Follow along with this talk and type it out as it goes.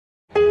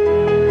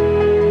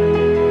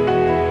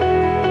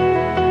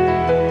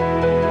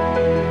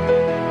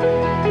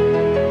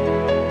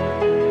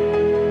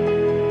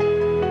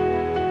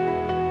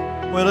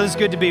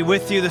good to be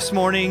with you this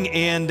morning.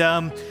 And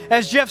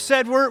as Jeff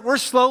said, we're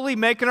slowly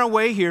making our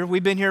way here.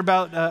 I've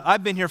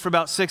been here for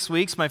about 6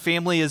 weeks. My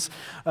family is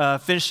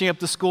finishing up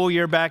the school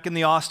year back in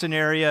the Austin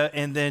area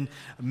and then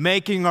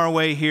making our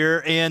way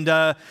here. And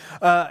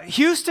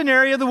Houston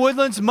area, the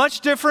Woodlands,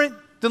 much different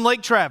than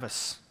Lake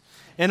Travis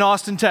in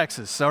Austin,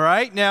 Texas, all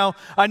right? Now,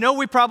 I know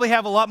we probably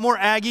have a lot more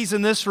Aggies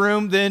in this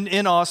room than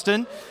in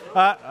Austin.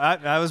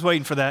 I was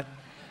waiting for that,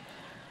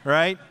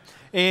 right?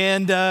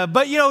 And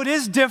but, you know, it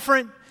is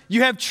different.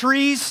 You have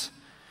trees.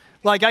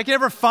 Like, I can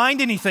never find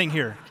anything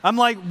here. I'm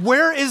like,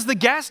 where is the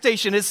gas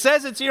station? It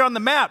says it's here on the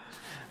map.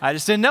 I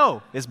just didn't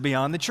know. It's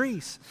beyond the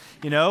trees.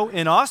 You know,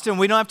 in Austin,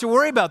 we don't have to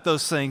worry about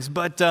those things.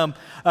 But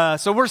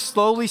so we're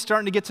slowly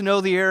starting to get to know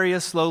the area,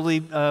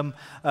 slowly kind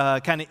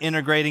of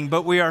integrating.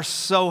 But we are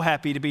so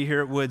happy to be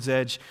here at Woods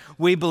Edge.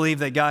 We believe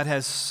that God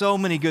has so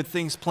many good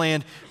things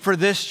planned for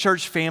this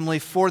church family,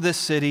 for this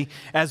city,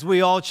 as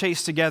we all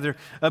chase together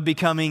of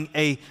becoming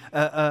a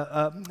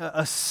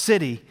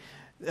city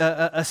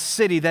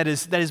that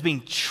is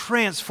being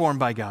transformed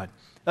by God.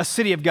 A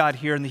city of God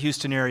here in the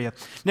Houston area.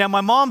 Now,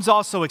 my mom's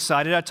also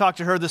excited. I talked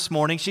to her this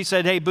morning. She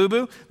said, hey,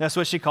 boo-boo. That's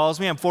what she calls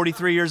me. I'm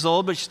 43 years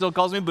old, but she still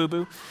calls me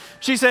boo-boo.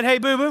 She said, hey,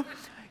 boo-boo,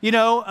 you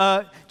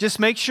know, just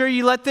make sure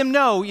you let them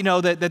know, you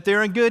know, that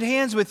they're in good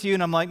hands with you.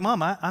 And I'm like,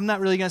 Mom, I'm not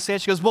really going to say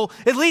it. She goes, well,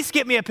 at least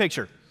get me a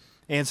picture.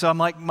 And so I'm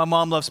like, my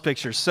mom loves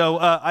pictures. So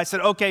I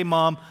said, okay,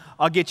 Mom,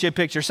 I'll get you a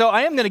picture. So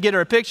I am going to get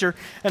her a picture,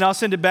 and I'll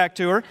send it back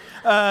to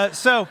her.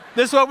 So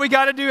this is what we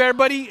got to do.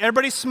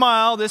 Everybody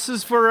smile. This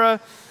is for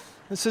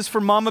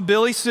Mama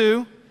Billy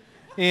Sue.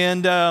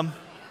 And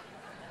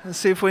let's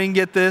see if we can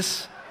get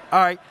this. All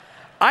right.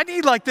 I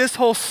need like this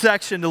whole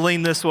section to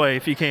lean this way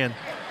if you can.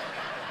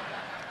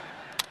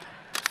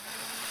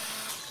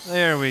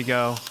 There we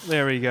go.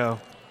 There we go.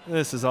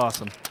 This is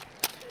awesome.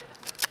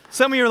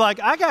 Some of you are like,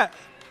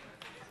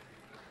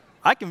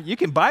 you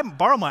can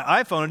borrow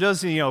my iPhone. It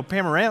doesn't, you know,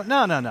 pan around.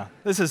 No.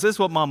 This is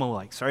what Mama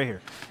likes right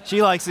here.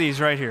 She likes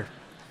these right here.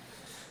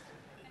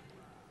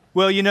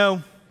 Well, you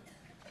know,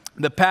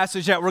 the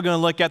passage that we're going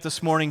to look at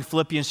this morning,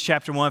 Philippians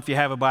chapter 1, if you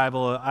have a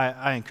Bible,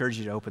 I encourage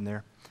you to open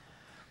there.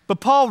 But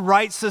Paul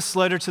writes this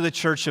letter to the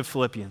church of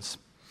Philippians.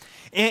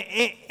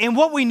 And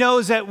what we know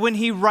is that when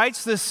he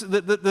writes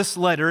this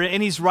letter,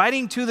 and he's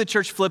writing to the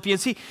church of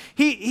Philippians,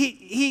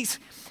 he's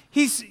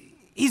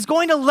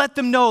going to let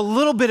them know a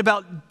little bit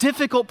about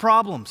difficult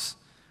problems.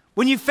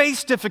 When you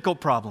face difficult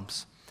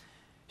problems.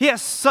 He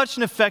has such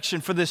an affection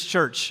for this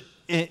church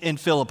in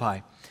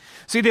Philippi.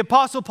 See, the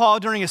Apostle Paul,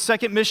 during his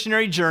second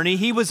missionary journey,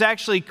 he was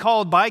actually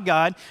called by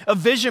God, a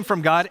vision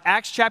from God.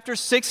 Acts chapter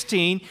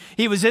 16,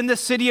 he was in the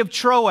city of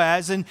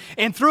Troas, and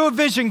through a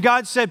vision,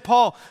 God said,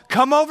 Paul,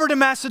 come over to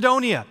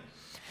Macedonia.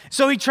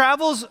 So he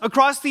travels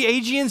across the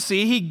Aegean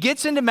Sea, he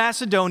gets into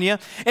Macedonia,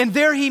 and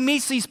there he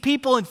meets these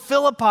people in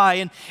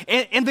Philippi,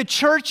 and the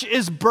church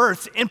is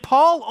birthed. And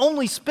Paul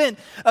only spent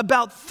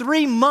about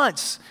 3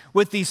 months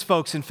with these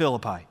folks in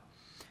Philippi.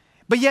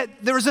 But yet,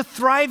 there was a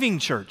thriving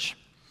church.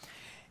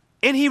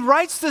 And he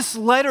writes this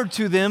letter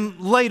to them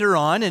later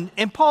on,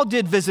 and Paul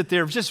did visit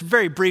there just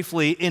very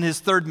briefly in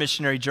his third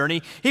missionary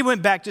journey. He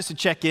went back just to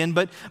check in,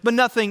 but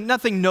nothing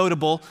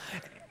notable.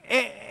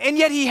 And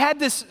yet he had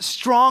this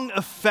strong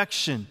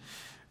affection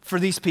for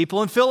these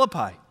people in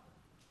Philippi.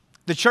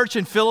 The church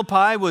in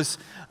Philippi was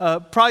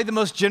probably the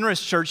most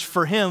generous church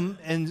for him,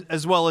 and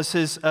as well as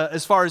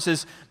as far as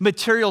his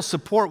material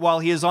support while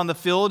he is on the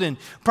field, and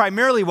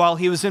primarily while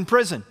he was in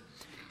prison.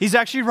 He's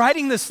actually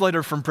writing this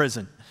letter from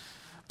prison.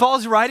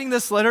 Paul's writing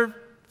this letter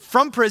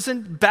from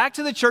prison back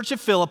to the church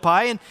of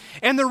Philippi,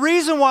 and the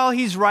reason why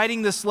he's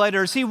writing this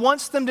letter is he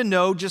wants them to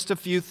know just a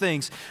few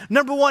things.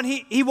 Number one,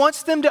 he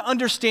wants them to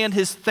understand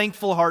his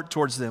thankful heart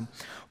towards them.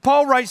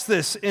 Paul writes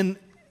this in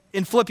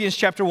Philippians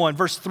chapter 1,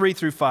 verse 3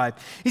 through 5.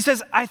 He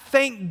says, I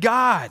thank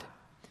God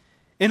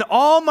in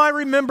all my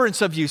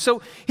remembrance of you.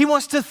 So he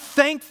wants to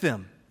thank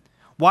them.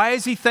 Why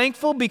is he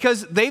thankful?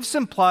 Because they've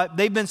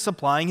been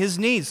supplying his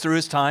needs through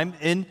his time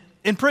in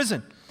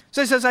prison.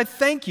 So he says, I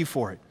thank you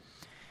for it.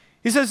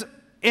 He says,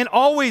 and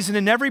always and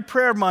in every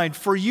prayer of mine,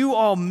 for you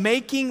all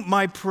making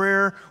my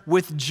prayer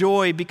with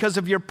joy because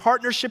of your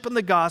partnership in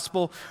the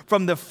gospel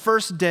from the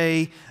first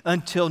day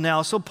until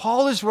now. So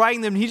Paul is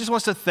writing them, and he just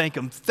wants to thank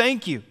them.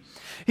 Thank you.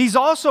 He's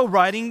also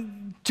writing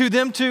to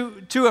them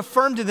to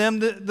affirm to them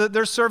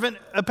their servant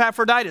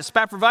Epaphroditus.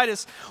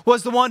 Epaphroditus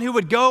was the one who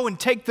would go and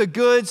take the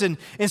goods and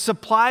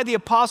supply the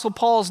Apostle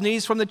Paul's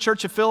needs from the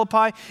church of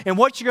Philippi. And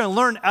what you're going to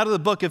learn out of the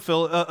book of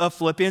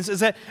Philippians is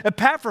that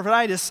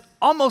Epaphroditus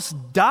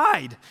almost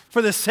died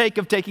for the sake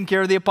of taking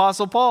care of the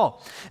Apostle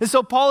Paul. And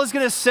so Paul is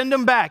going to send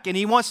him back, and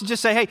he wants to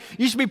just say, hey,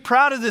 you should be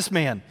proud of this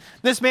man.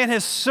 This man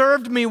has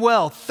served me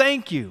well.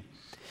 Thank you.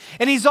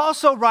 And he's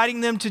also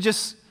writing them to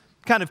just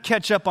kind of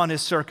catch up on his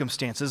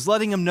circumstances,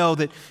 letting him know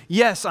that,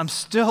 yes, I'm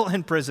still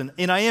in prison,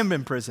 and I am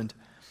imprisoned.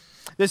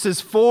 This is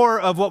 4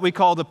 of what we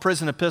call the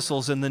prison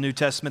epistles in the New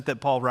Testament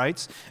that Paul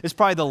writes. It's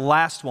probably the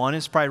last one.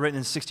 It's probably written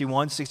in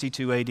 61,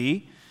 62 AD.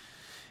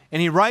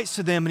 And he writes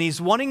to them, and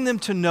he's wanting them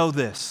to know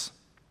this,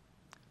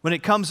 when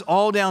it comes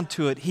all down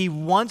to it, he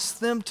wants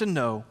them to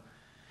know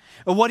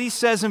what he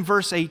says in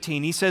verse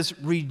 18. He says,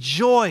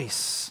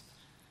 rejoice.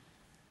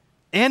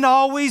 And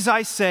always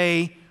I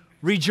say,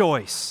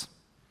 rejoice.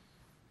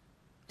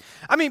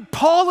 I mean,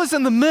 Paul is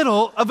in the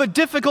middle of a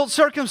difficult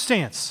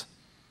circumstance.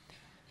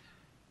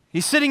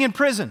 He's sitting in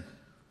prison.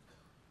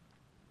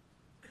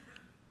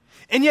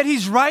 And yet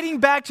he's writing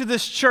back to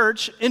this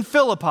church in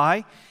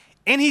Philippi,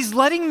 and he's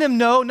letting them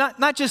know,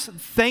 not just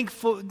thank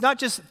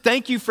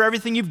you for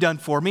everything you've done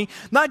for me,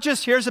 not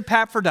just here's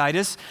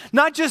Epaphroditus,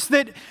 not just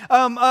that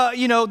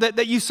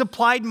that you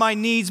supplied my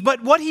needs,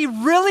 but what he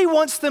really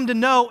wants them to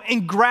know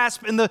and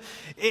grasp in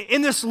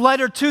this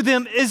letter to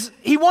them is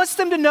he wants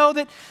them to know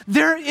that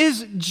there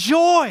is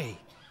joy.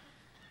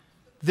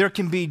 There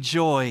can be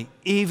joy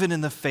even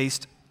in the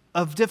face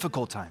of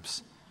difficult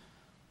times.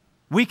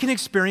 We can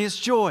experience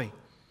joy.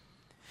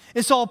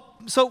 And so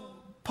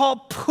Paul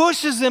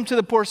pushes them to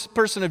the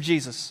person of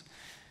Jesus.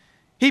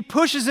 He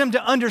pushes them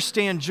to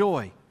understand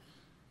joy.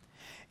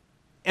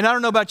 And I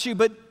don't know about you,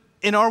 but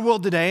in our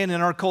world today and in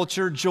our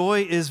culture,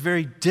 joy is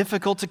very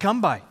difficult to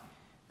come by.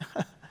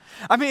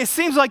 I mean, it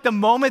seems like the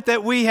moment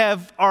that we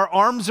have our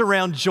arms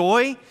around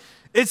joy,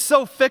 it's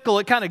so fickle,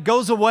 it kind of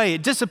goes away,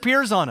 it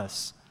disappears on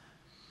us.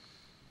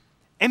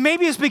 And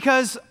maybe it's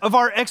because of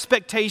our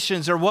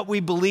expectations or what we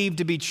believe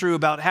to be true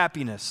about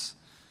happiness.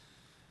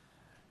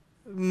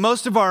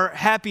 Most of our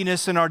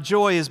happiness and our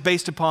joy is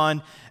based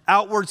upon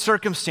outward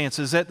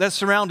circumstances that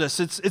surround us.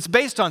 It's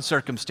based on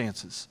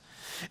circumstances.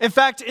 In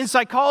fact, in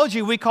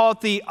psychology, we call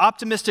it the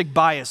optimistic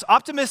bias.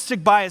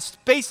 Optimistic bias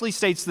basically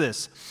states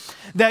this,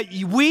 that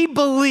we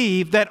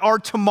believe that our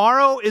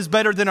tomorrow is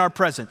better than our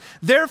present.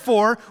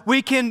 Therefore,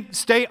 we can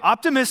stay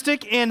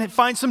optimistic and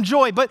find some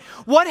joy. But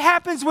what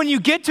happens when you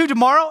get to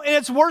tomorrow and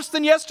it's worse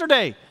than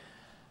yesterday?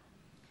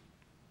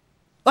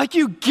 Like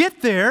you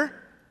get there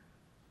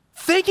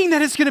thinking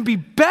that it's going to be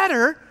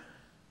better,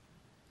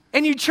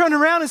 and you turn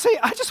around and say,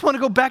 I just want to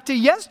go back to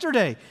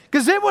yesterday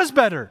because it was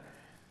better.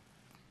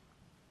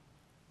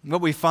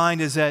 What we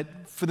find is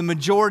that for the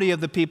majority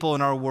of the people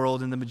in our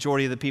world and the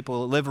majority of the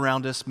people that live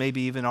around us,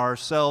 maybe even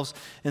ourselves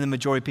and the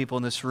majority of people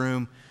in this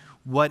room,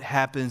 what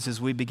happens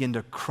is we begin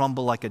to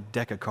crumble like a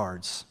deck of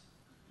cards.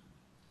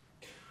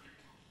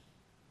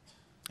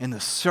 And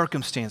the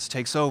circumstance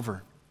takes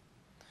over.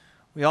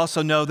 We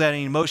also know that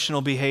in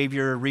emotional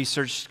behavior,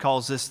 research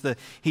calls this the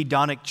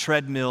hedonic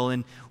treadmill.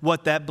 And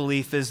what that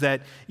belief is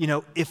that,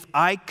 if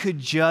I could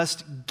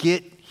just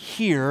get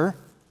here,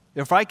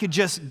 if I could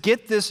just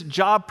get this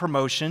job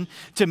promotion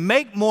to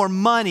make more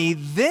money,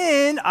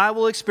 then I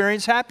will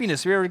experience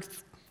happiness. Have you ever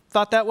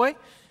thought that way?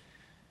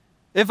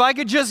 If I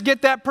could just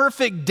get that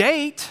perfect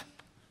date,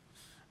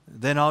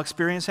 then I'll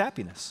experience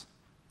happiness.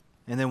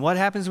 And then what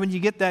happens when you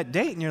get that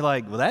date and you're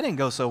like, well, that didn't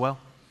go so well?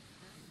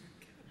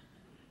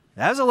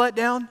 That was a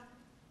letdown.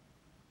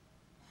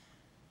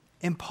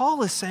 And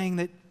Paul is saying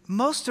that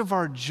most of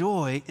our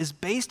joy is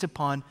based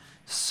upon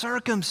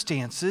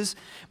circumstances,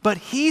 but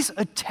he's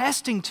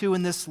attesting to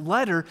in this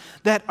letter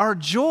that our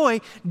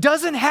joy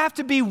doesn't have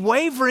to be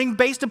wavering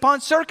based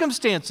upon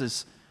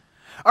circumstances.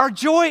 Our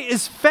joy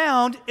is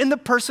found in the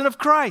person of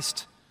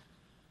Christ.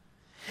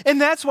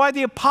 And that's why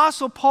the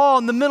Apostle Paul,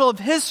 in the middle of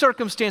his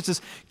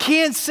circumstances,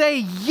 can say,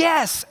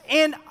 yes,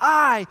 and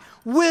I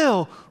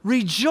will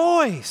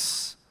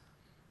rejoice.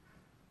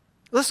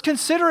 Let's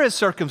consider his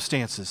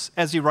circumstances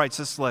as he writes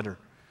this letter.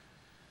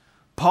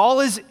 Paul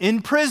is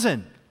in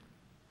prison.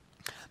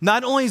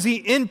 Not only is he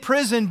in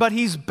prison, but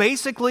he's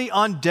basically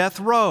on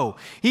death row.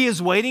 He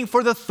is waiting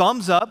for the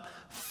thumbs up,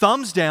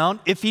 thumbs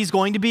down if he's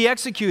going to be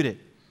executed.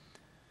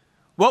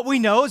 What we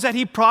know is that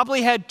he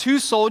probably had 2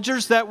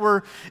 soldiers that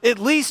were at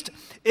least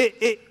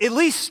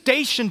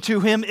stationed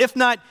to him, if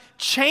not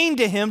chained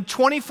to him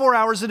 24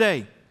 hours a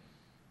day.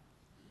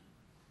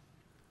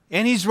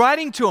 And he's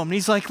writing to him, and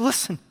he's like,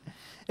 listen,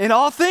 in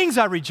all things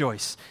I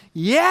rejoice.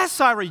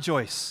 Yes, I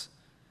rejoice.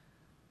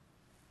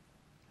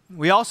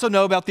 We also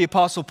know about the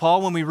Apostle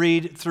Paul when we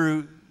read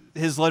through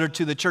his letter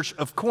to the church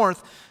of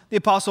Corinth. The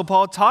Apostle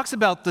Paul talks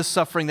about the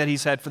suffering that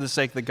he's had for the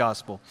sake of the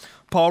gospel.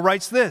 Paul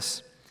writes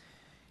this.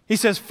 He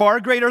says, far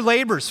greater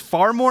labors,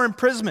 far more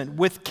imprisonment,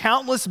 with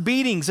countless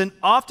beatings and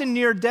often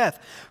near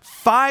death.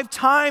 5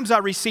 times I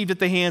received at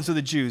the hands of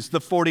the Jews the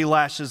 40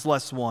 lashes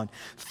less 1.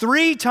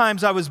 3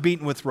 times I was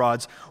beaten with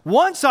rods.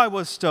 Once I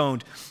was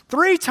stoned.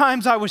 3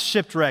 times I was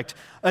shipwrecked.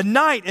 A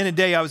night and a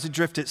day I was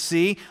adrift at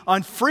sea,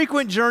 on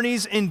frequent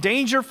journeys, in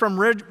danger from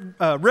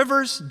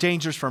rivers,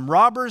 dangers from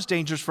robbers,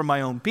 dangers from my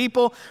own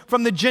people,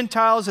 from the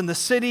Gentiles in the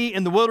city,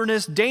 in the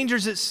wilderness,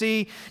 dangers at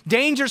sea,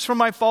 dangers from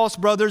my false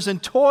brothers, in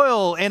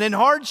toil and in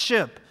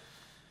hardship.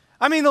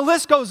 I mean, the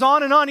list goes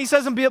on and on. He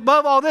says, and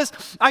above all this,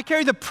 I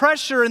carry the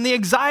pressure and the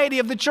anxiety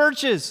of the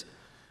churches.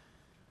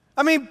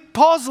 I mean,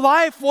 Paul's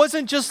life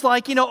wasn't just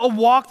like, a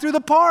walk through the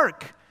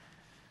park.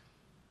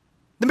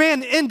 The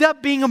man ended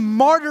up being a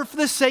martyr for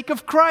the sake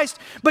of Christ.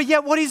 But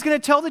yet what he's going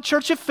to tell the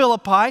church of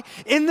Philippi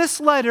in this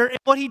letter, and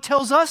what he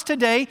tells us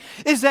today,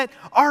 is that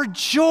our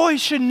joy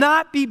should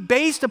not be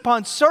based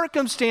upon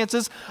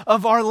circumstances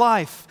of our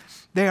life.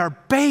 They are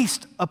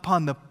based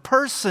upon the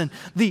person,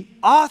 the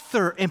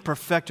author and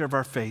perfecter of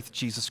our faith,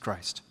 Jesus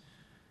Christ.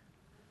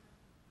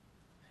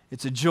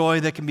 It's a joy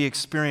that can be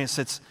experienced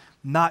that's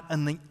not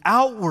in the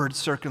outward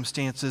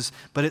circumstances,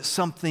 but it's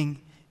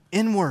something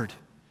inward.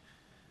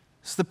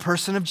 It's the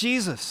person of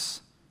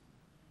Jesus.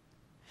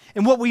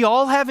 And what we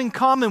all have in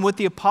common with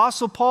the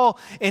Apostle Paul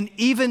and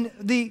even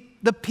the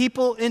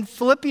people in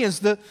Philippians,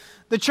 the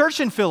church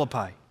in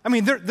Philippi. I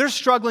mean, they're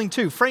struggling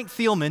too. Frank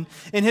Thielman,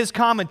 in his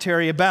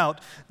commentary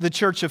about the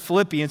church of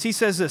Philippians, he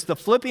says this: the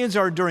Philippians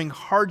are enduring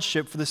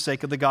hardship for the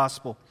sake of the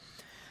gospel.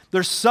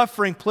 They're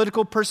suffering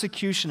political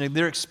persecution, and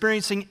they're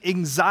experiencing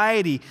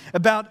anxiety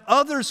about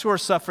others who are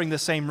suffering the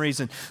same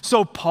reason.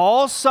 So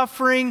Paul's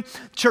suffering,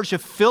 church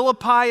of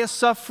Philippi is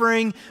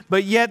suffering,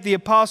 but yet the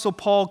Apostle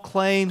Paul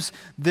claims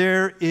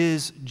there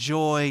is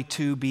joy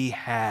to be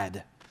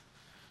had.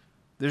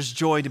 There's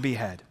joy to be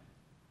had.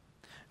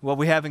 What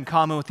we have in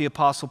common with the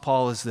Apostle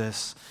Paul is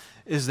this,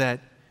 is that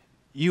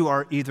you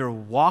are either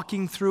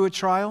walking through a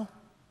trial,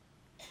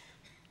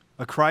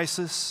 a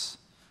crisis,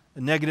 a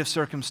negative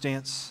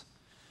circumstance.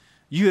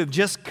 You have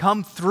just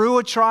come through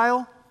a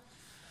trial,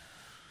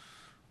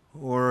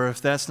 or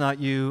if that's not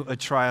you, a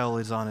trial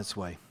is on its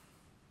way.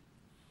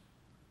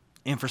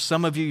 And for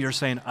some of you, you're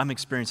saying, I'm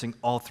experiencing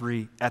all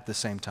three at the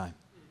same time.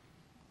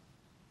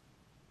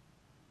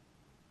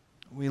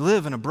 We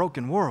live in a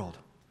broken world.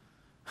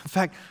 In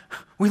fact,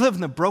 we live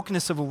in the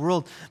brokenness of a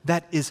world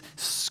that is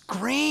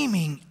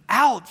screaming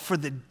out for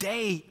the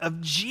day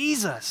of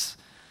Jesus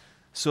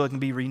so it can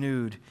be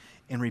renewed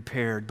and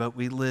repaired. But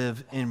we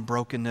live in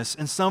brokenness.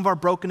 And some of our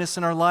brokenness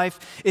in our life,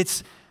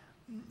 it's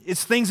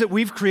things that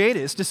we've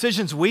created. It's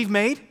decisions we've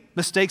made,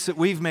 mistakes that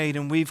we've made,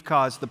 and we've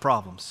caused the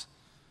problems.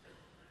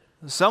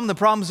 Some of the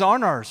problems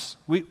aren't ours.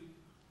 We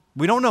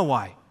don't know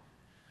why.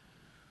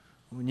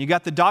 When you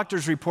got the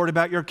doctor's report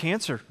about your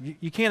cancer,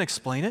 you can't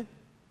explain it.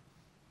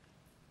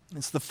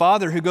 It's the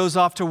father who goes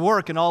off to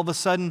work and all of a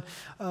sudden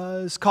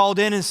is called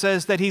in and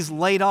says that he's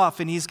laid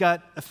off and he's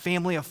got a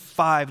family of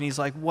 5 and he's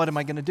like, what am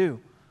I going to do?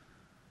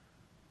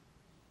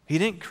 He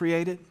didn't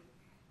create it.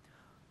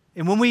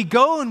 And when we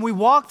go and we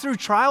walk through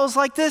trials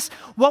like this,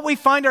 what we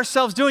find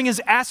ourselves doing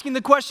is asking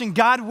the question,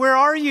 God, where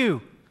are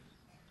you?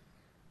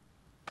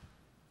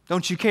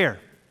 Don't you care?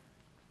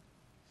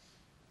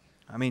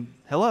 I mean,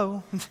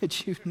 hello,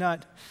 did you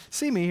not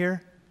see me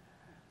here?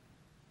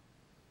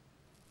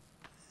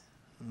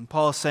 And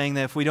Paul is saying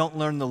that if we don't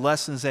learn the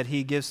lessons that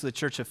he gives to the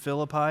church of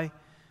Philippi,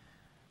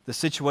 the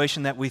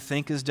situation that we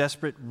think is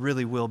desperate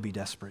really will be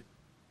desperate.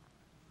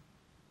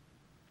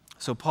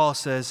 So Paul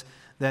says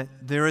that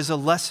there is a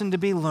lesson to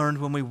be learned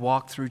when we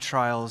walk through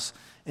trials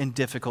and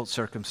difficult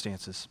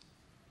circumstances.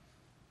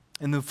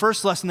 And the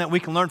first lesson that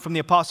we can learn from the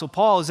Apostle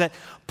Paul is that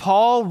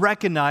Paul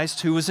recognized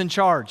who was in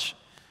charge.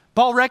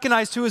 Paul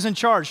recognized who was in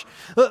charge.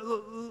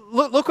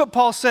 Look what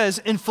Paul says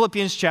in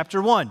Philippians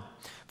chapter 1.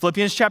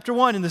 Philippians chapter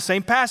 1, in the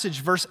same passage,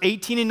 verse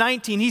 18 and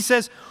 19, he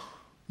says,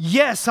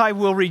 yes, I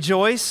will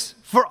rejoice,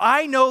 for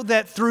I know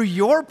that through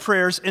your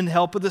prayers and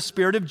help of the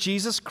Spirit of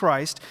Jesus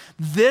Christ,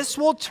 this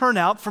will turn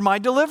out for my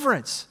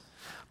deliverance.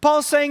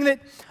 Paul's saying that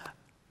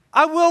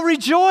I will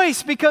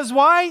rejoice because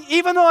why?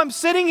 Even though I'm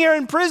sitting here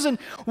in prison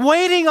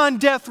waiting on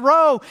death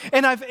row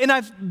and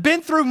I've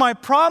been through my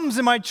problems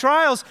and my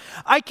trials,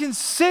 I can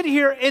sit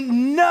here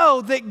and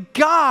know that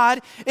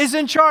God is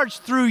in charge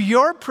through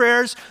your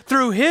prayers,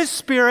 through His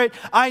Spirit.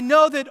 I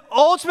know that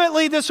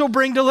ultimately this will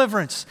bring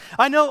deliverance.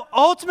 I know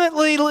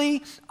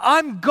ultimately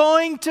I'm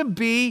going to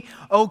be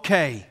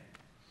okay.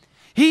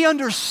 He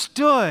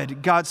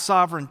understood God's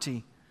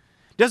sovereignty.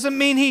 Doesn't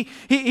mean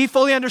he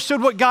fully understood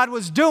what God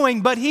was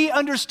doing, but he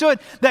understood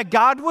that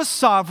God was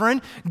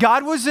sovereign,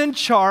 God was in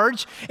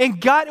charge, and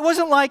God, it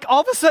wasn't like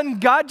all of a sudden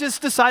God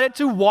just decided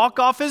to walk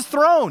off his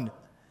throne.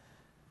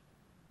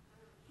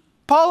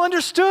 Paul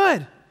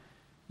understood.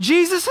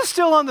 Jesus is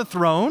still on the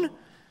throne.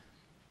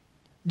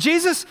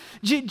 Jesus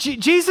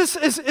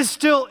is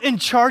still in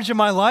charge of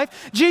my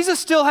life. Jesus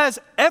still has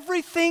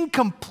everything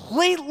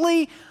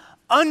completely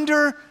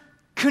under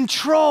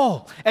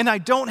control, and I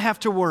don't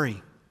have to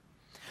worry.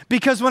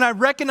 Because when I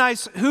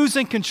recognize who's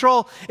in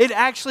control, it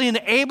actually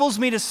enables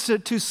me to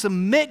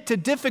submit to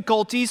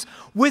difficulties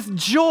with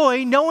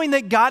joy, knowing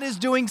that God is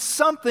doing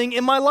something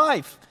in my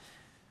life.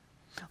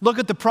 Look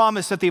at the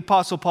promise that the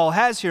Apostle Paul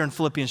has here in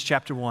Philippians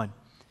chapter 1.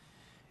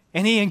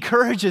 And he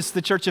encourages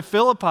the church of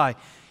Philippi.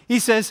 He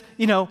says,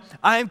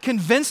 I am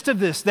convinced of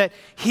this, that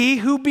he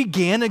who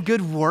began a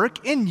good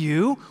work in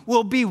you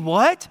will be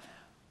what?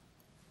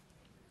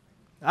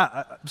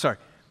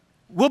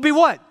 Will be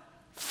what?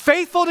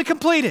 Faithful to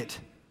complete it.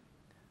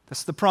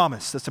 That's the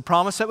promise. That's the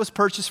promise that was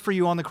purchased for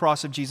you on the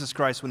cross of Jesus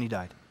Christ when he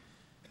died.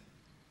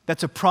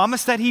 That's a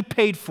promise that he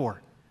paid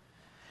for.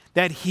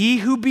 That he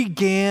who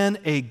began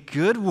a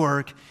good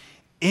work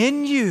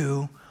in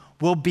you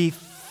will be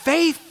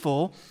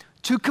faithful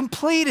to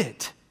complete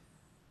it.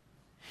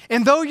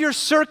 And though your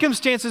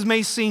circumstances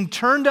may seem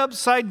turned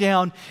upside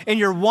down and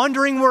you're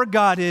wondering where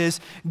God is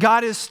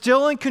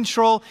still in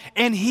control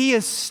and he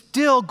is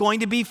still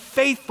going to be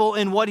faithful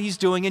in what he's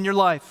doing in your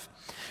life.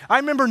 I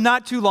remember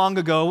not too long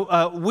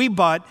ago, we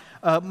bought,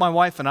 my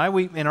wife and I,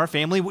 and our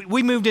family,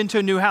 we moved into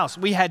a new house.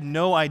 We had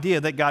no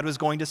idea that God was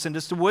going to send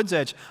us to Woods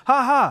Edge.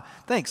 Ha ha,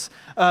 thanks,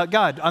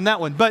 God, on that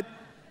one. But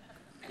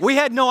we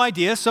had no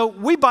idea, so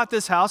we bought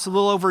this house a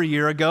little over a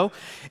year ago,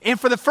 and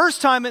for the first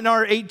time in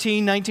our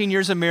 18, 19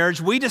 years of marriage,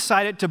 we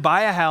decided to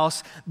buy a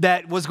house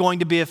that was going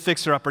to be a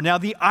fixer-upper. Now,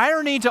 the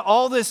irony to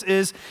all this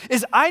is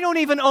I don't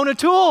even own a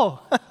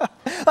tool.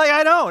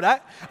 I don't.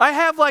 I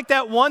have like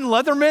that one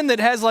Leatherman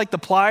that has like the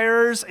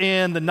pliers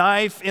and the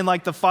knife and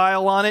like the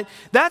file on it.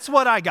 That's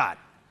what I got.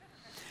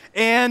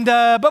 And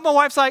but my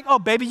wife's like, oh,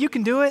 baby, you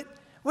can do it.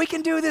 We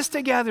can do this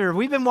together.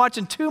 We've been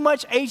watching too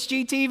much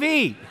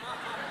HGTV.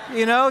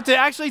 To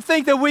actually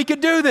think that we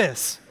could do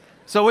this.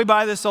 So we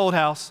buy this old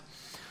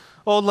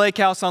lake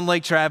house on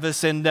Lake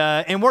Travis, and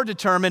we're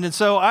determined. And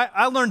so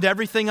I learned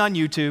everything on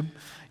YouTube.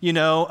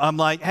 I'm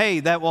like,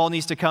 hey, that wall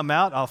needs to come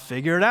out. I'll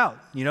figure it out.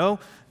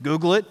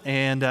 Google it,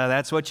 and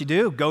that's what you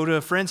do. Go to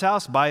a friend's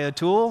house, buy a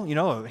tool,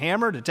 a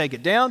hammer to take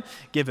it down,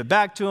 give it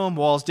back to them,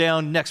 walls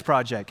down, next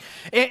project.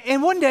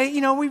 And one day,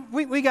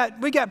 we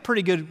got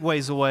pretty good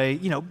ways away,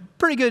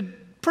 pretty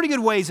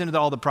good ways into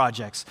all the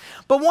projects.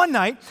 But one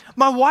night,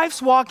 my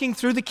wife's walking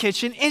through the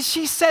kitchen, and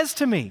she says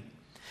to me,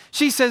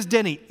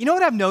 Denny, you know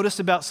what I've noticed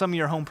about some of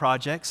your home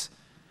projects?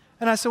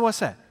 And I said, what's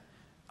that?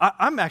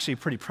 I'm actually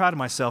pretty proud of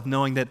myself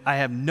knowing that I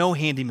have no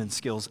handyman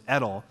skills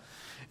at all.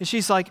 And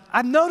she's like,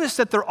 I've noticed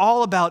that they're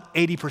all about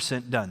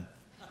 80% done.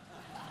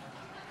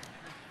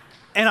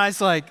 And I was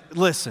like,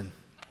 listen,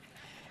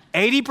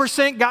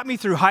 80% got me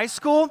through high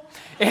school,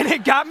 and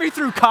it got me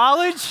through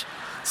college,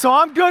 so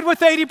I'm good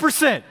with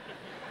 80%.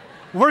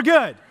 We're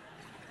good.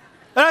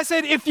 And I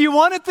said, if you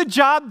wanted the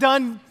job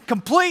done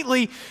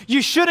completely,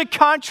 you should have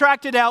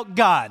contracted out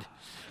God,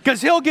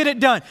 because he'll get it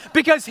done.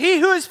 Because he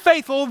who is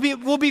faithful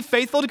will be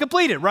faithful to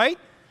complete it, right?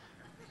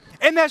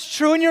 And that's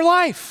true in your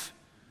life.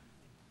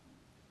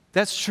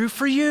 That's true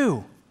for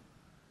you.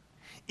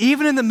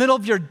 Even in the middle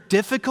of your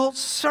difficult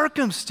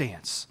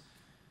circumstance,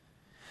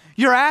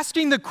 you're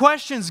asking the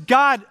questions,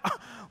 God,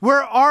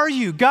 where are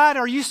you? God,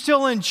 are you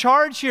still in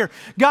charge here?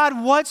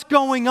 God, what's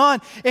going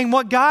on? And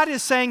what God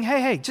is saying,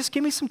 hey, just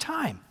give me some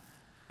time.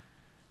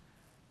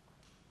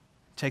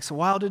 It takes a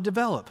while to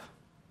develop.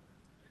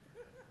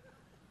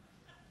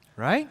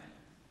 Right?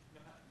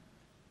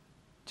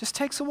 Just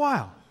takes a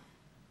while.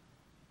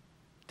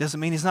 Doesn't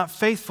mean he's not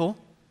faithful.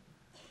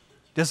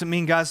 Doesn't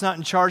mean God's not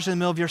in charge in the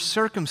middle of your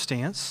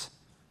circumstance.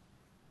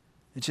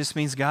 It just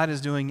means God is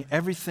doing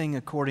everything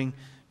according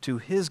to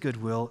his good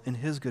will and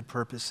his good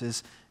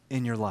purposes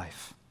in your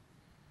life.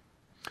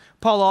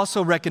 Paul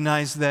also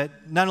recognized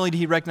that, not only did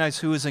he recognize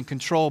who is in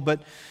control,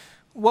 but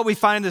what we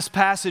find in this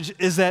passage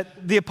is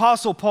that the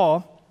Apostle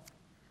Paul,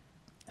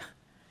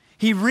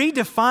 he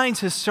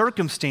redefines his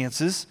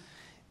circumstances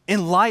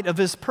in light of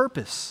his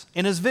purpose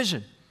and his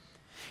vision.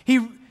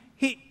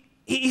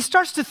 He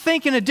starts to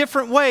think in a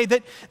different way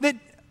that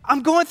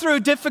I'm going through a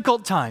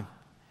difficult time.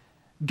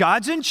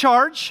 God's in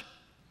charge,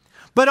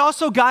 but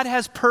also God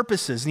has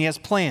purposes and he has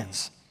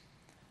plans.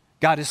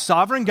 God is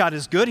sovereign, God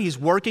is good, he's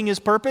working his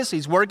purpose,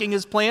 he's working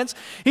his plans.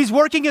 He's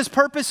working his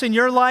purpose in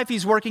your life,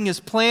 he's working his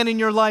plan in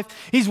your life.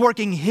 He's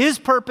working his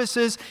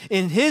purposes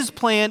in his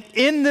plan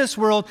in this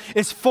world.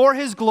 It's for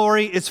his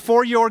glory, it's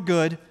for your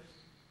good.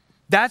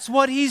 That's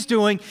what he's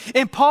doing.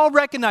 And Paul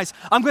recognized,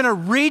 I'm going to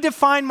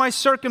redefine my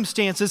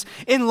circumstances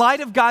in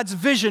light of God's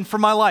vision for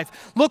my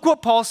life. Look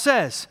what Paul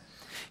says.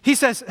 He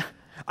says,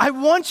 I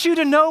want you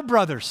to know,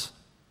 brothers.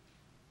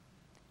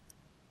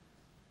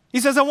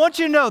 He says, I want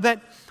you to know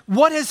that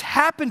what has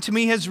happened to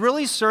me has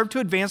really served to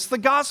advance the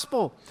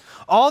gospel.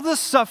 All the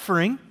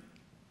suffering,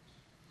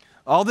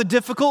 all the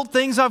difficult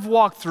things I've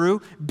walked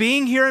through,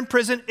 being here in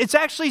prison, it's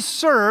actually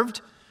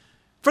served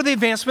for the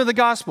advancement of the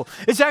gospel.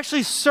 It's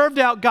actually served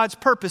out God's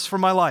purpose for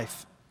my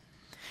life.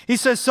 He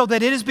says, so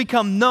that it has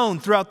become known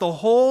throughout the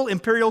whole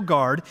imperial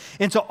guard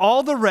and to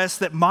all the rest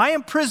that my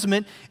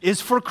imprisonment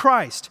is for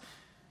Christ.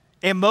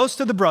 And most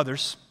of the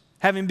brothers,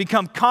 having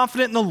become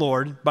confident in the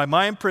Lord by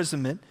my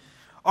imprisonment,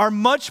 are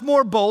much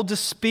more bold to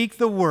speak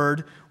the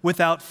word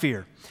without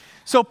fear.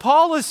 So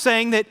Paul is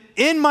saying that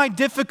in my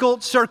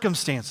difficult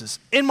circumstances,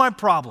 in my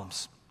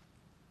problems,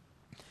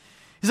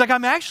 he's like,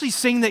 I'm actually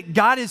seeing that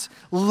God is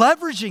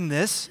leveraging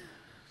this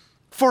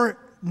for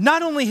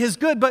not only his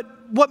good, but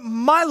what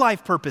my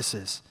life purpose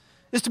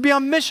is to be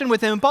on mission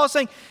with him. And Paul's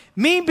saying,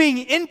 me being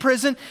in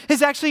prison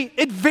has actually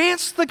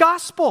advanced the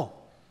gospel.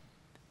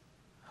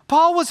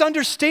 Paul was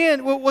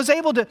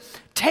able to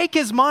take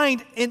his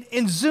mind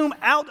and zoom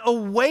out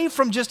away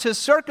from just his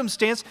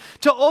circumstance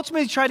to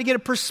ultimately try to get a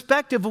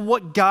perspective of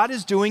what God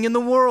is doing in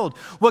the world,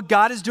 what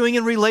God is doing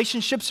in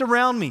relationships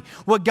around me,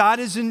 what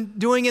God is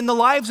doing in the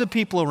lives of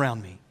people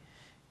around me.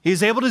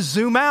 He's able to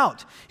zoom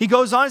out. He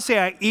goes on to say,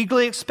 I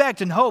eagerly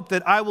expect and hope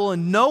that I will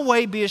in no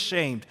way be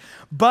ashamed,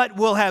 but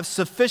will have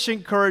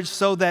sufficient courage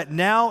so that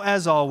now,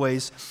 as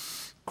always,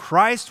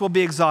 Christ will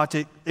be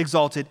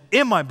exalted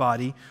in my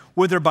body,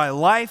 whether by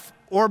life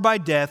or by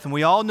death. And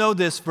we all know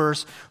this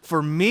verse,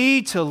 for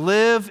me to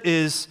live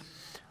is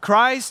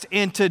Christ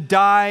and to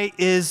die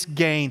is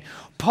gain.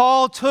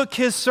 Paul took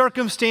his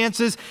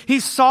circumstances,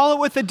 he saw it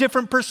with a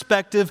different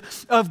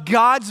perspective of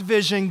God's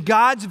vision,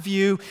 God's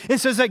view. It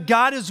says that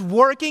God is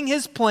working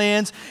his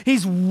plans.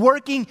 He's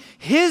working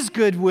his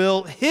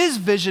goodwill, his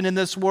vision in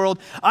this world.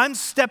 I'm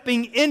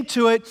stepping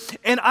into it.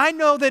 And I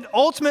know that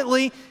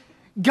ultimately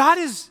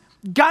God's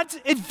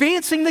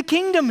advancing the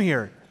kingdom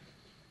here.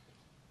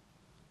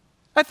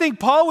 I think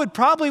Paul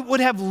would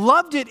have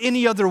loved it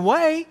any other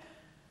way.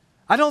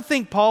 I don't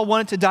think Paul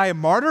wanted to die a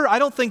martyr. I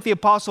don't think the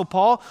Apostle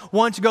Paul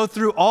wanted to go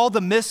through all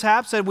the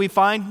mishaps that we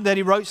find that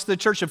he wrote to the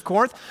church of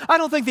Corinth. I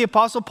don't think the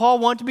Apostle Paul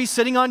wanted to be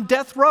sitting on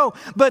death row.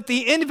 But at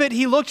the end of it,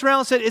 he looked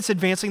around and said, it's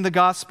advancing the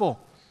gospel.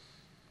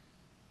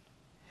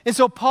 And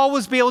so Paul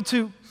was able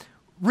to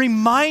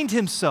remind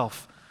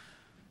himself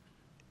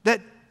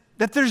that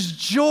there's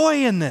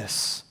joy in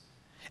this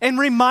and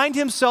remind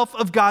himself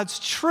of God's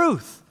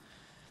truth.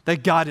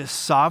 That God is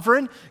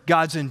sovereign,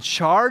 God's in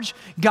charge,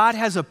 God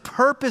has a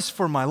purpose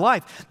for my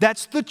life.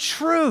 That's the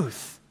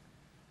truth.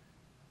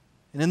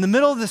 And in the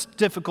middle of this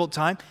difficult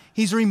time,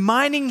 he's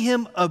reminding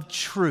him of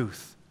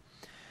truth.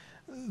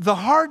 The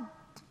hard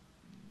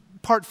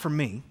part for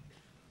me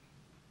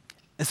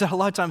is that a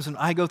lot of times when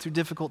I go through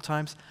difficult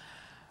times,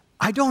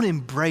 I don't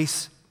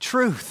embrace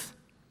truth.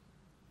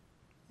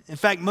 In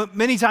fact,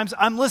 many times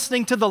I'm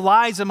listening to the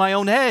lies in my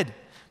own head.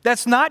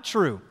 That's not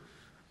true.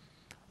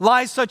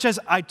 Lies such as,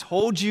 I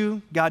told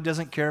you God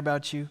doesn't care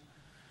about you.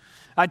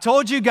 I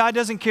told you God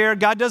doesn't care.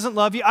 God doesn't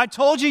love you. I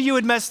told you you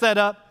would mess that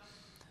up.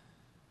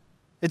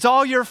 It's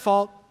all your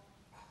fault.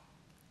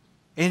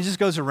 And it just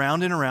goes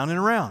around and around and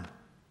around.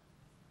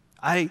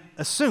 I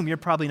assume you're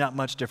probably not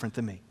much different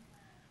than me.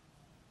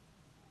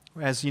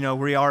 As you know,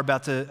 we are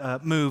about to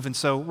move, and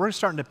so we're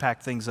starting to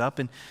pack things up.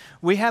 And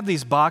we have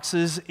these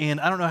boxes,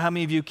 and I don't know how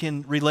many of you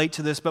can relate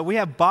to this, but we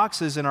have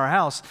boxes in our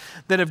house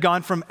that have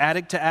gone from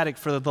attic to attic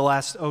for the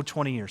last,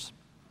 20 years.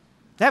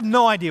 They have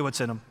no idea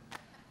what's in them.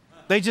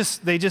 They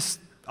just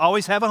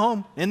always have a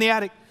home in the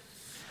attic.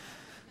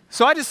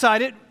 So I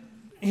decided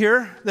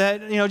here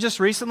that,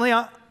 just recently,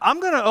 I'm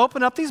going to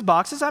open up these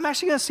boxes. I'm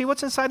actually going to see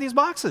what's inside these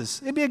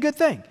boxes. It'd be a good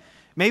thing.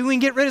 Maybe we can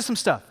get rid of some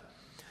stuff.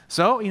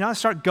 So, I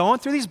start going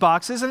through these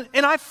boxes, and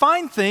I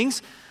find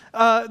things,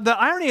 the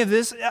irony of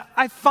this,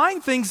 I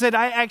find things that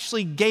I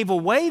actually gave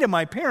away to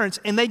my parents,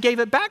 and they gave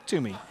it back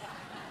to me.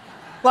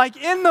 Like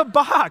in the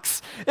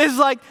box is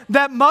like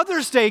that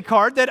Mother's Day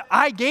card that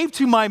I gave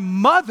to my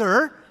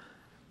mother,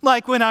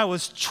 like when I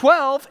was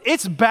 12,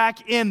 it's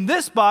back in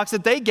this box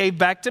that they gave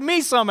back to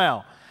me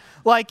somehow.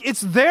 Like it's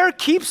their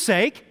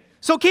keepsake,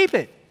 so keep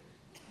it,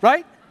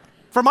 right?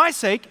 For my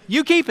sake,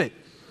 you keep it.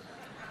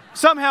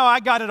 Somehow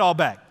I got it all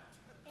back.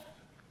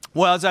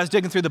 Well, as I was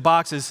digging through the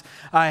boxes,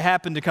 I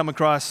happened to come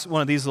across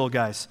one of these little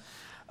guys.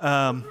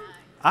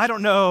 I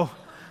don't know.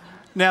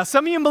 Now,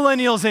 some of you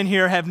millennials in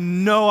here have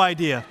no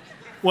idea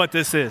what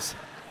this is.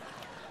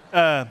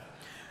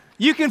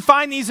 You can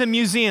find these in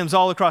museums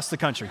all across the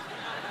country.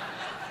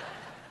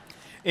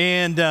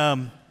 And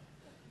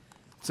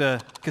it's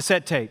a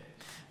cassette tape.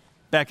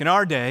 Back in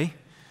our day,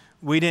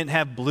 we didn't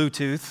have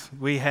Bluetooth.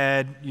 We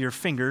had your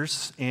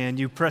fingers, and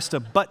you pressed a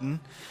button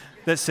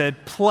that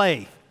said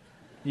play.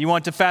 You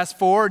want to fast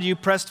forward, you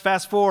pressed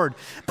fast forward.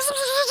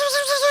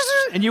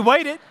 And you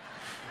waited.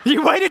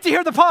 You waited to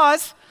hear the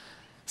pause.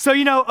 So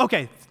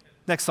okay,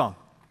 next song,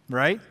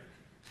 right?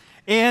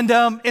 And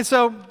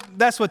so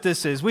that's what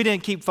this is. We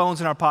didn't keep phones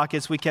in our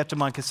pockets. We kept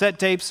them on cassette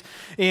tapes.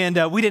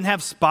 And we didn't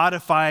have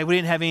Spotify. We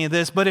didn't have any of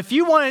this. But if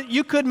you wanted,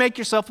 you could make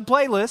yourself a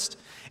playlist,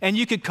 and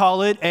you could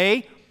call it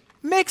a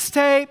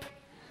mixtape.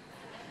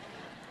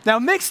 Now,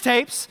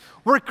 mixtapes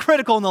were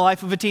critical in the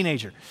life of a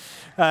teenager.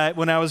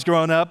 When I was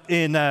growing up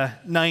in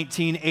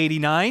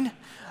 1989,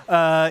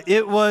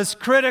 it was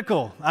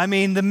critical. I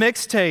mean, the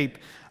mixtape.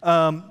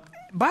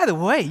 By the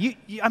way,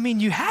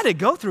 you had to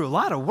go through a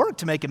lot of work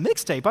to make a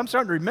mixtape. I'm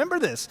starting to remember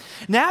this.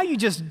 Now you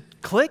just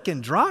click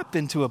and drop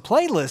into a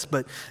playlist,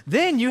 but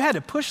then you had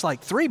to push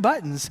like 3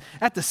 buttons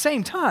at the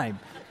same time,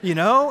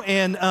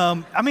 And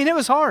it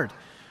was hard.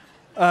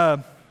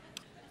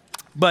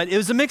 But it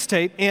was a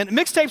mixtape, and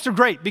mixtapes are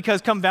great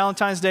because come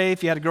Valentine's Day,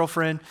 if you had a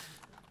girlfriend,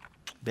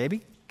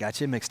 baby, got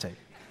you a mixtape.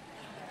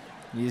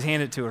 You just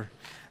hand it to her.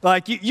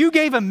 Like you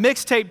gave a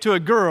mixtape to a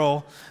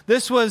girl.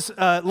 This was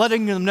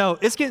letting them know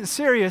it's getting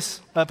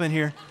serious up in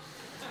here.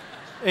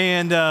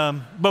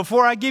 And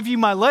before I give you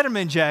my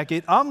Letterman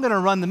jacket, I'm going to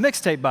run the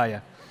mixtape by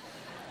you.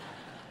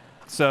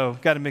 So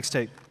got a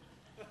mixtape.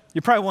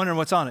 You're probably wondering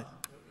what's on it,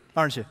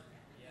 aren't you?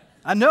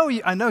 I know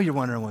you're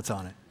wondering what's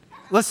on it.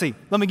 Let's see.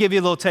 Let me give you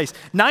a little taste.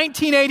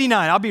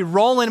 1989. I'll be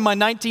rolling in my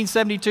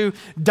 1972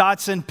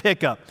 Datsun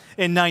pickup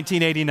in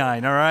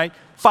 1989, all right?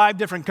 5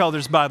 different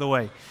colors, by the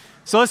way.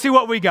 So let's see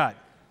what we got.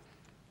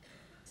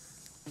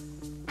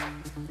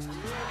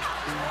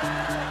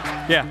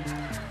 Yeah.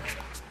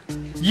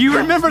 You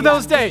remember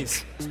those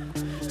days.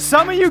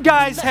 Some of you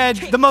guys had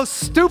the most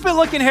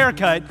stupid-looking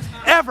haircut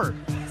ever,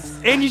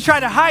 and you try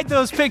to hide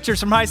those pictures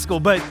from high school,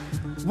 but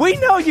we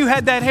know you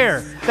had that hair,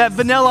 that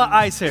Vanilla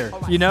Ice hair,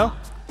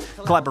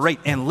 Collaborate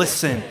and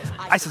listen.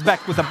 Ice is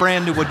back with a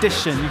brand new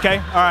edition, okay?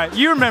 All right,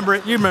 you remember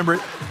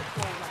it.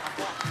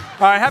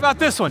 All right, how about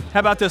this one? How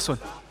about this one?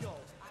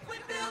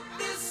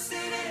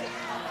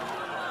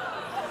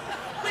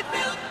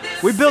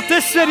 We built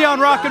this city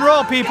on rock and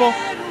roll, people,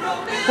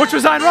 which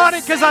was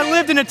ironic because I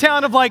lived in a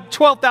town of like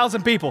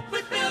 12,000 people.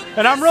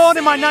 And I'm rolling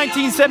in my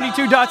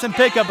 1972 Datsun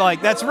pickup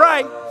like, that's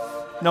right.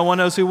 No one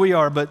knows who we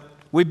are, but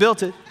we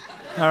built it,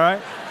 all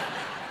right?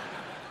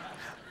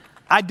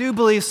 I do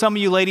believe some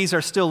of you ladies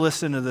are still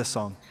listening to this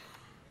song.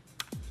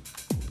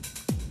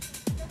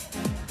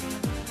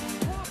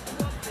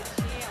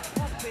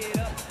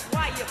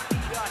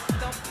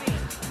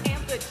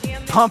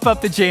 Pump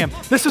up the jam.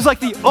 This was like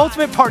the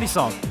ultimate party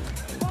song.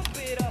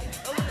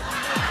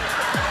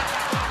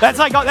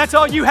 That's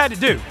all you had to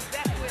do.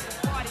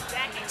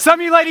 Some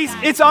of you ladies,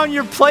 it's on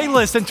your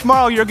playlist, and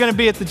tomorrow you're going to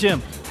be at the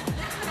gym.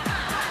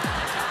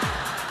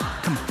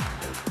 Come on.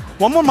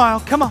 One more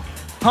mile. Come on.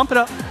 Pump it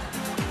up.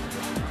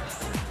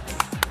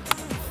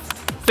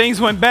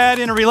 Things went bad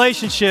in a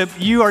relationship.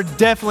 You are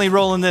definitely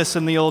rolling this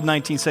in the old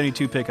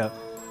 1972 pickup.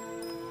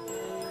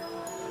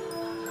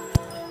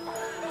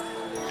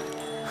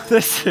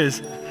 This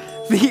is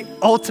the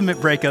ultimate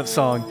breakup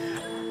song.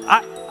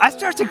 I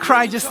start to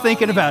cry just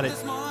thinking about it.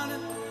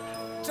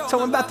 Tell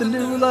them about the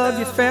new love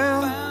you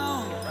found.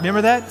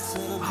 Remember that?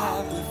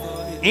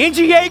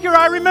 Angie Yeager,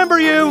 I remember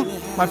you.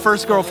 My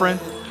first girlfriend.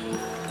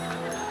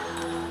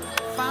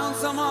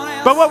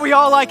 But what we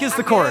all like is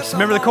the chorus.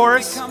 Remember the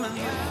chorus?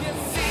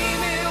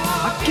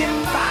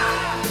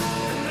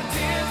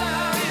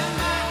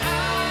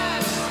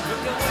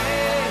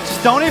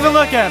 Just don't even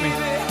look at me.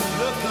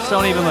 Just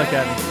don't even look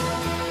at me.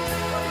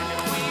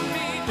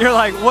 You're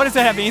like, what does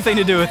that have anything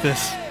to do with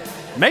this?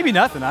 Maybe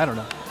nothing. I don't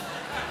know.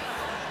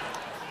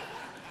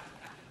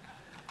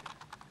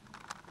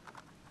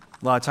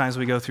 A lot of times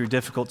we go through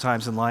difficult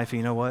times in life, and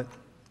you know what?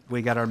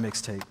 We got our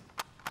mixtape.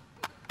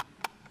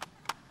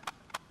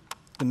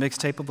 The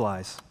mixtape of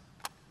lies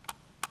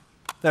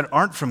that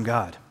aren't from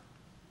God.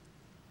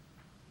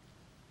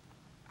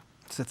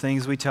 It's the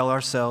things we tell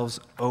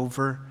ourselves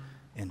over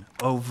and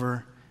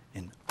over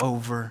and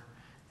over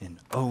and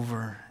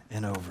over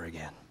and over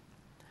again.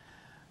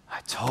 I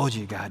told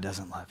you God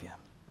doesn't love you.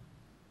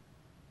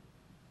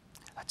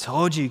 I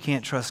told you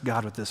can't trust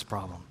God with this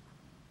problem.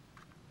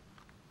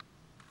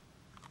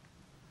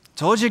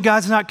 Told you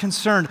God's not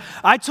concerned.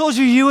 I told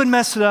you you would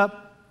mess it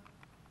up.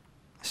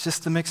 It's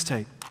just the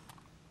mixtape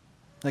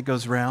that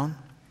goes round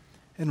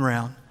and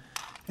round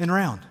and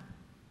round.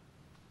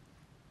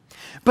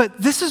 But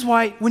this is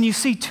why when you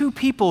see two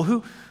people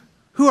who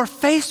are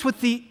faced with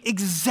the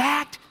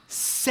exact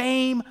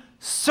same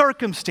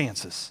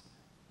circumstances,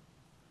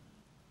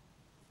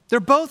 they're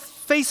both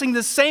facing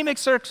the same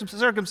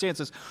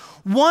circumstances.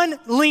 One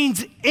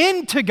leans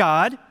into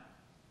God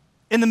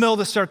in the middle of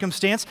the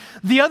circumstance.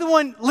 The other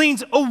one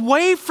leans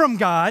away from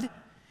God,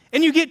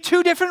 and you get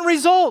two different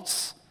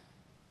results.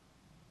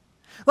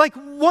 Like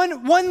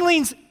one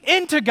leans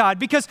into God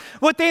because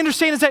what they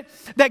understand is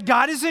that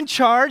God is in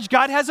charge.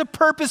 God has a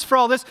purpose for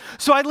all this.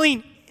 So I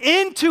lean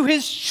into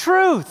his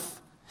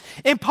truth.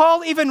 And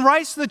Paul even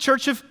writes to the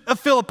church of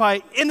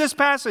Philippi in this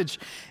passage.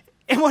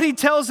 And what he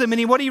tells them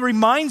and what he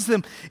reminds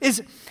them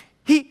is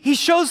he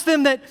shows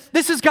them that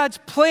this is God's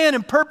plan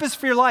and purpose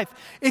for your life.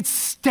 It's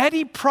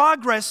steady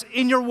progress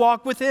in your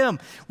walk with him,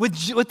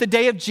 with the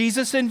day of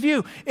Jesus in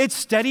view. It's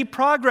steady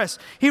progress.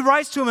 He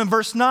writes to him in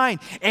verse 9,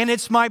 and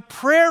it's my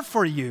prayer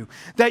for you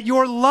that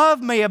your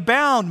love may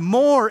abound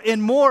more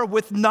and more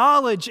with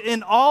knowledge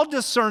in all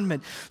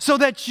discernment, so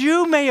that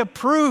you may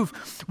approve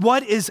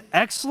what is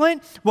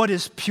excellent, what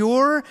is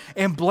pure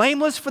and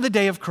blameless for the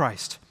day of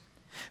Christ,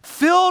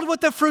 filled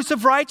with the fruits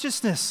of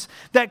righteousness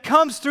that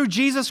comes through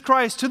Jesus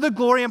Christ to the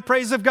glory and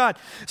praise of God.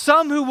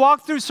 Some who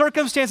walk through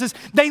circumstances,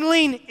 they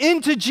lean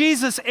into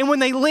Jesus, and when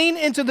they lean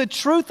into the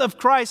truth of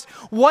Christ,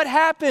 what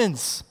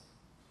happens?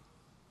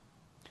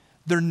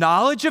 Their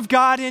knowledge of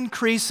God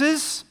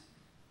increases,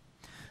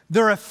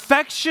 their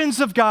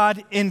affections of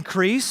God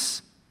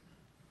increase,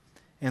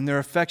 and their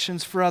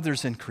affections for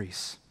others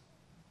increase.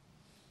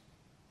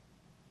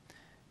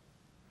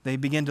 They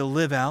begin to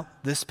live out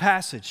this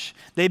passage.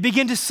 They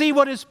begin to see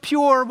what is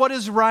pure, what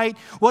is right,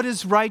 what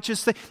is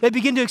righteous. They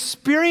begin to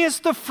experience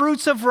the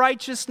fruits of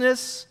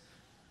righteousness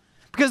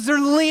because they're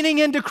leaning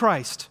into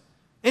Christ,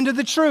 into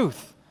the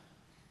truth.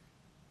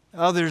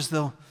 Others,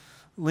 they'll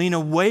lean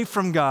away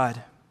from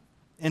God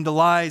into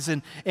lies,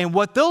 and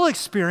what they'll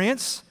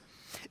experience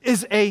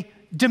is a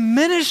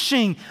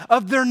diminishing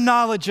of their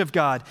knowledge of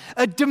God,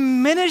 a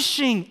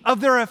diminishing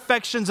of their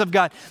affections of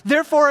God,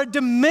 therefore a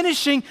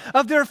diminishing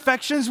of their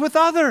affections with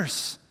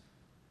others.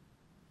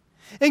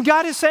 And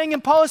God is saying,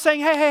 and Paul is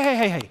saying,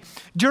 hey,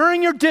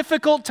 during your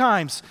difficult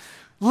times,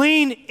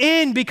 lean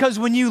in, because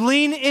when you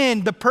lean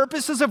in, the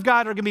purposes of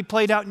God are going to be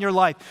played out in your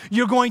life.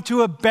 You're going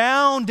to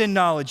abound in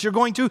knowledge. You're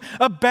going to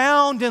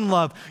abound in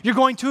love. You're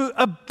going to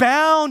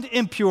abound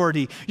in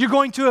purity. You're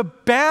going to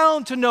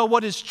abound to know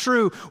what is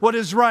true, what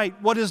is right,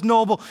 what is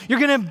noble. You're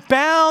going to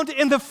abound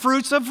in the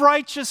fruits of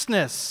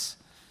righteousness.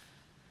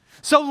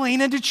 So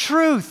lean into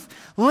truth.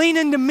 Lean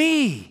into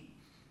me.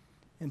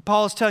 And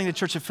Paul is telling the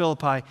church of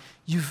Philippi,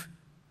 you've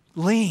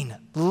Lean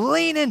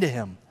into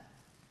him.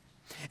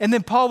 And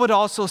then Paul would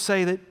also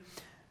say that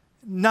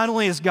not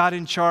only is God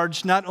in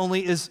charge, not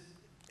only is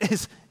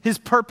his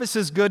purpose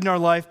is good in our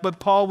life, but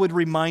Paul would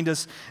remind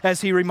us,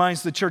 as he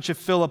reminds the church of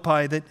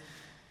Philippi,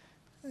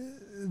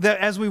 that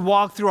as we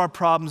walk through our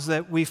problems,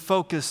 that we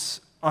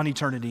focus on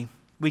eternity.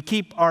 We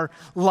keep our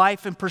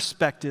life in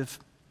perspective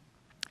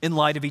in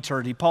light of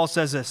eternity. Paul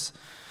says this,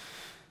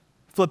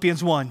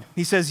 Philippians 1.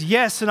 He says,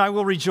 "Yes, and I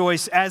will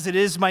rejoice, as it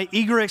is my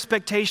eager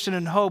expectation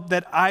and hope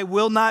that I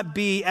will not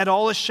be at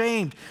all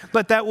ashamed,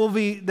 but that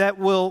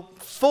will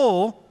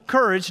full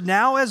courage,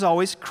 now as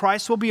always,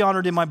 Christ will be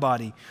honored in my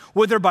body,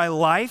 whether by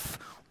life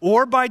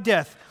or by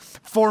death.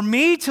 For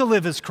me to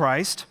live is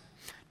Christ,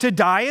 to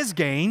die is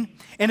gain.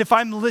 And if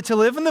I'm to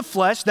live in the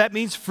flesh, that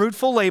means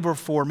fruitful labor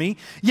for me.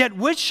 Yet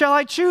which shall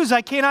I choose?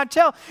 I cannot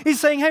tell." He's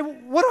saying, hey,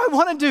 what do I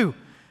want to do?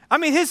 I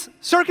mean, his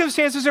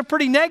circumstances are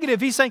pretty negative.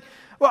 He's saying,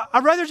 well,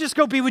 I'd rather just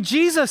go be with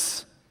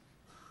Jesus.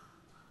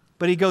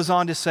 But he goes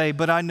on to say,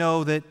 but I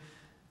know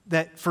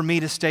that for me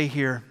to stay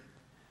here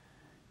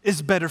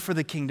is better for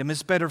the kingdom.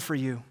 It's better for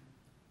you.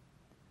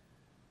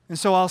 And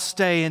so I'll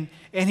stay. And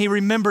he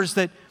remembers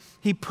that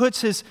he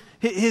puts his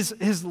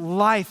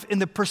life in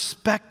the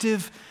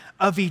perspective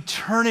of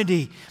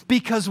eternity.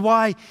 Because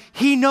why?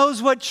 He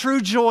knows what true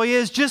joy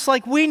is, just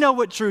like we know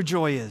what true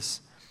joy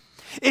is.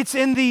 It's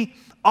in the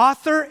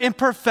author and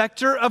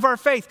perfecter of our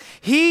faith.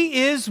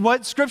 He is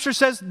what Scripture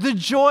says, the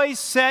joy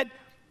set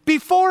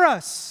before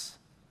us.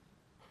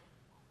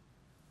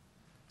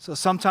 So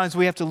sometimes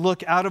we have to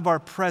look out of our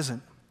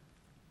present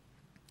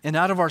and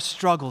out of our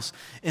struggles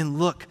and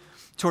look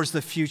towards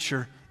the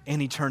future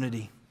and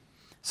eternity,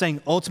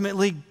 saying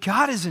ultimately,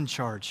 God is in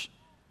charge.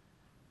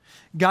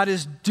 God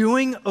is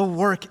doing a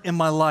work in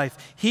my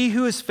life. He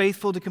who is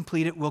faithful to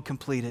complete it will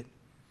complete it.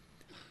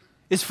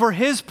 It's for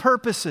His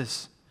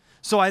purposes.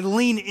 So I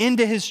lean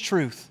into His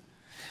truth.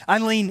 I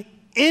lean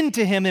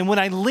into Him, and when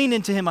I lean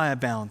into Him, I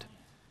abound.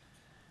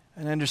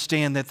 And I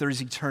understand that there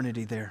is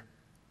eternity there.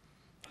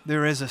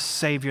 There is a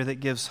Savior that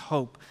gives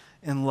hope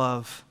and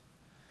love.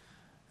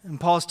 And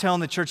Paul's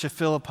telling the church of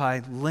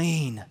Philippi,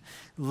 lean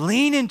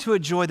into a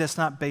joy that's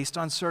not based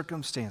on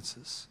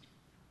circumstances.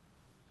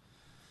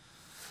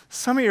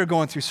 Some of you are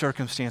going through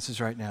circumstances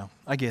right now.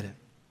 I get it.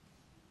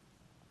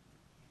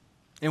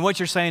 And what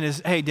you're saying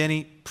is, hey,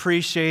 Denny,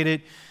 appreciate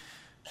it.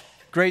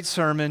 Great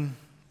sermon.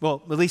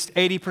 Well, at least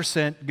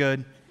 80%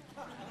 good.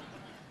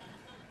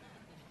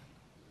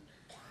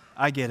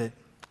 I get it.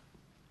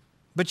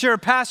 But you're a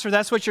pastor,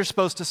 that's what you're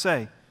supposed to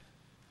say.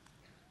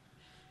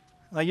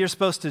 Like you're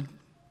supposed to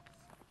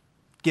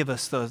give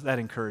us that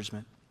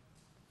encouragement.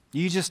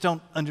 You just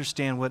don't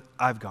understand what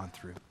I've gone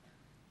through.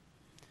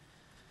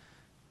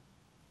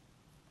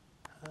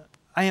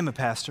 I am a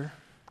pastor,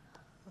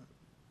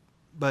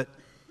 but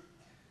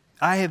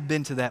I have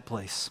been to that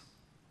place.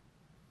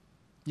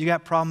 You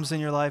got problems in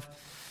your life?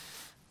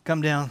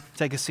 Come down,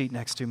 take a seat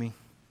next to me.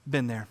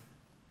 Been there.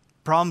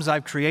 Problems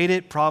I've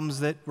created,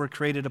 problems that were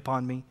created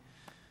upon me.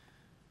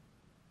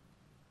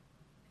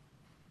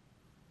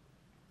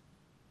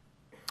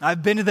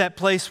 I've been to that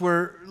place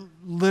where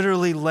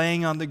literally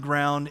laying on the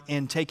ground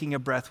and taking a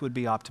breath would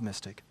be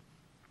optimistic.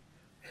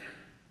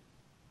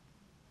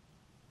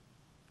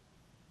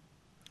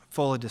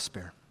 Full of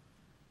despair.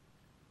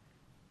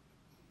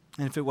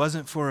 And if it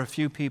wasn't for a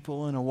few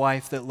people and a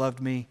wife that loved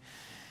me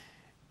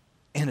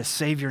and a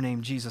Savior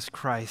named Jesus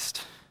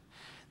Christ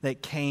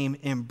that came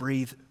and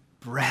breathed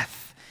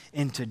breath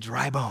into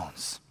dry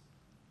bones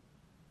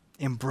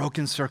in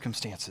broken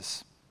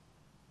circumstances.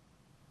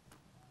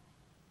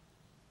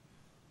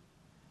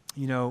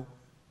 You know,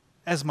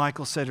 as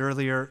Michael said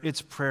earlier,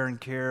 it's prayer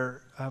and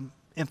care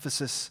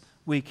emphasis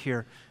week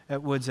here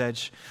at Woods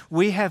Edge.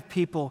 We have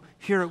people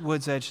here at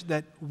Woods Edge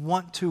that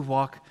want to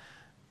walk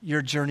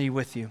your journey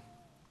with you.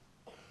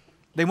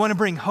 They want to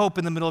bring hope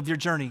in the middle of your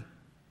journey.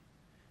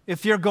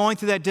 If you're going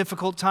through that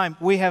difficult time,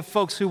 we have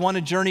folks who want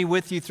to journey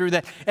with you through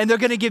that, and they're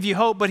going to give you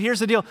hope. But here's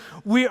the deal.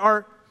 We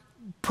are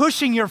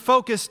pushing your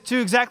focus to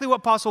exactly what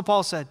Apostle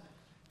Paul said,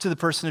 to the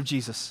person of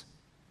Jesus.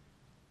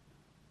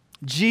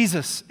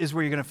 Jesus is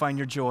where you're going to find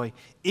your joy,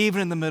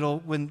 even in the middle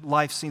when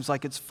life seems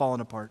like it's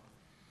falling apart.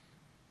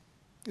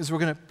 Is we're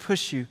going to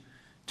push you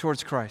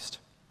towards Christ.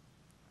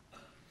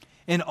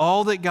 In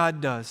all that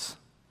God does,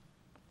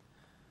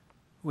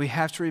 we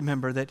have to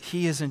remember that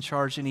He is in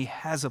charge and He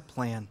has a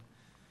plan.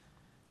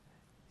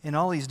 And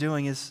all He's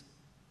doing is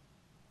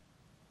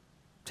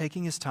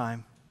taking His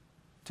time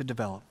to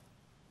develop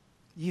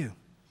you.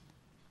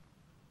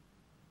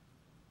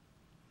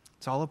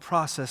 It's all a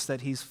process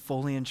that He's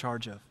fully in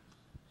charge of.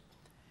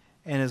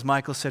 And as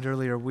Michael said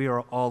earlier, we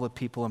are all the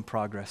people in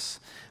progress.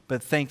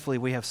 But thankfully,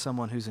 we have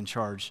someone who's in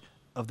charge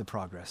of the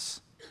progress.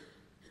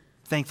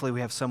 Thankfully,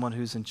 we have someone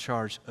who's in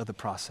charge of the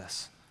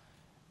process.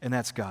 And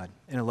that's God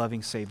and a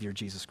loving Savior,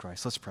 Jesus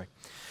Christ. Let's pray.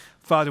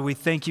 Father, we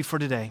thank You for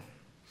today.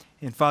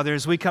 And Father,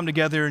 as we come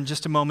together in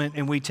just a moment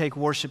and we take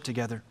worship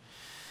together,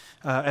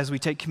 as we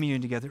take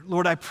communion together,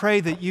 Lord, I pray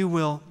that You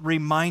will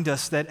remind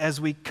us that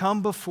as we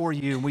come before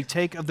You, we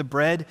take of the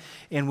bread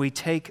and we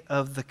take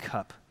of the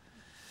cup,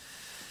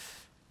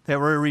 that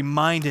we're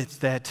reminded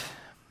that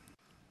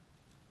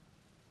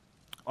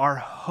our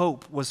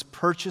hope was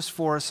purchased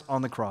for us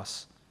on the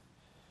cross.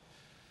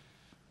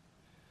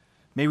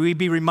 May we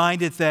be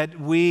reminded that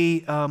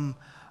we,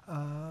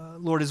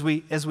 Lord, as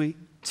we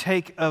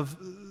take of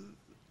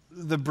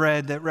the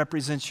bread that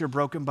represents your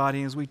broken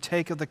body, as we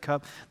take of the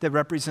cup that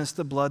represents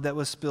the blood that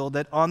was spilled,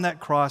 that on that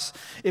cross,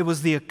 it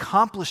was the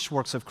accomplished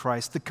works of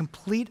Christ, the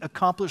complete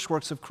accomplished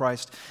works of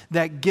Christ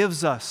that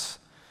gives us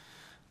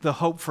the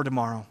hope for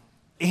tomorrow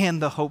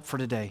and the hope for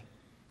today.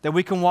 That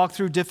we can walk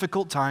through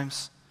difficult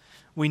times.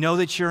 We know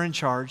that you're in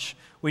charge.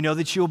 We know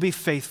that you will be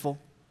faithful.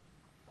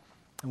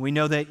 And we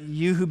know that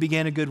you who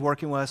began a good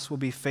work in us will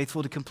be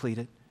faithful to complete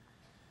it.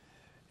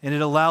 And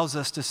it allows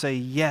us to say,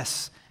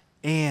 yes,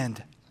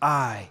 and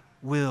I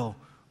will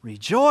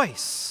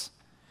rejoice.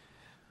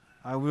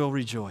 I will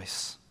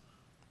rejoice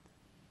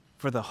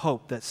for the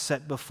hope that's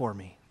set before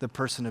me, the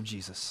person of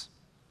Jesus.